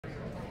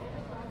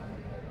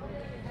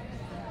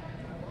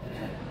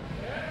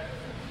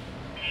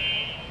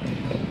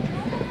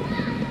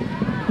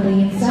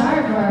Clean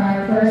start for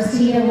our first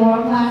heat of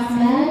world-class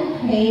men.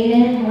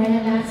 Hayden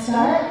winning that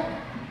start.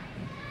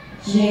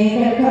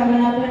 Jacob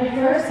coming up in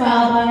first,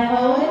 followed by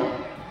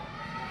Owen.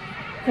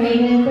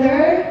 Hayden in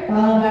third,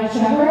 followed by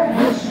Trevor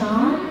and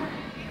Sean.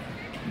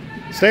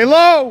 Stay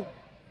low.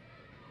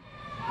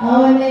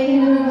 Owen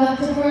making the move up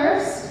to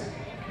first.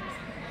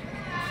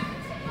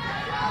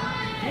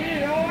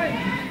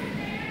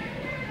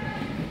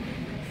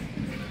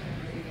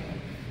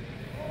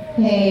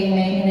 Hayden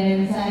making an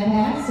inside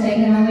pass,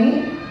 taking the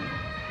lead.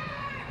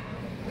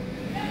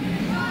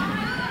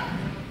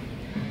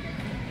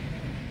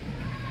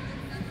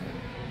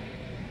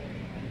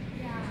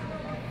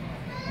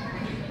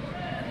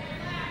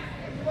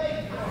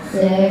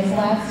 Six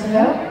laps to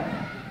go.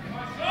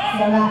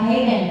 So got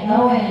Hayden,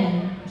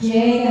 Owen,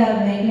 Jacob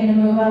making a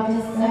move up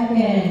to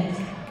second.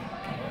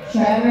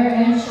 Trevor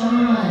and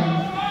Sean.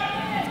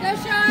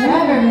 Let's go, Sean.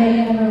 Trevor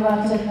making a move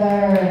up to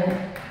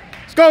third.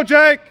 Let's go,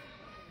 Jake.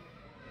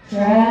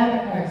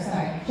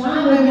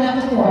 Sean moving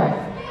up to fourth.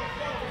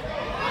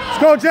 Let's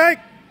go, Jake.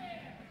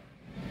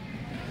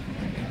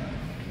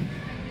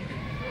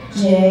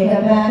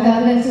 Jacob back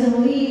up into the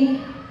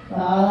lead,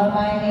 followed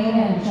by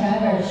Hayden,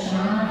 Trevor,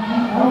 Sean,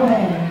 and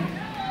Owen.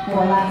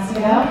 4 laps to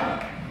go.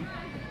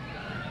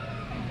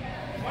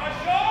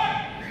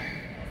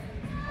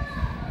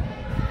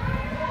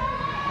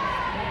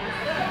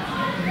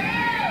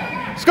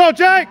 Let's go,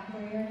 Jake.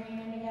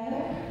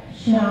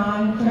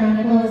 Sean trying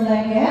to close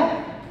that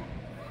gap.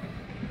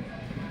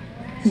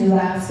 2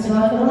 laps to go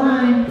up the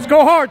line. Let's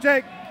go hard,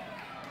 Jake.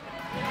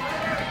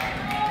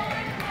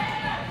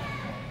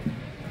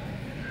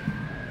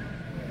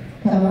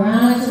 Come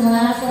around to the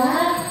last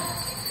lap.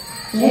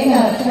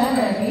 Jacob,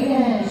 Trevor,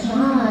 Hayden,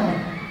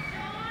 Sean,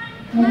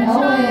 and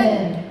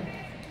Owen.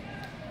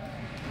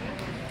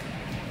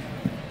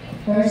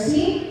 First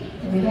heat,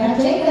 we got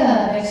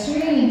Jacob,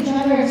 Xtreme,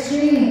 Trevor,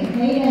 Xtreme,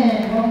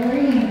 Hayden,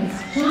 Wolverines,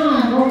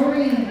 Sean,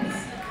 Wolverines,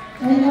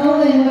 and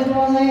Owen with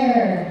Roll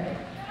Air.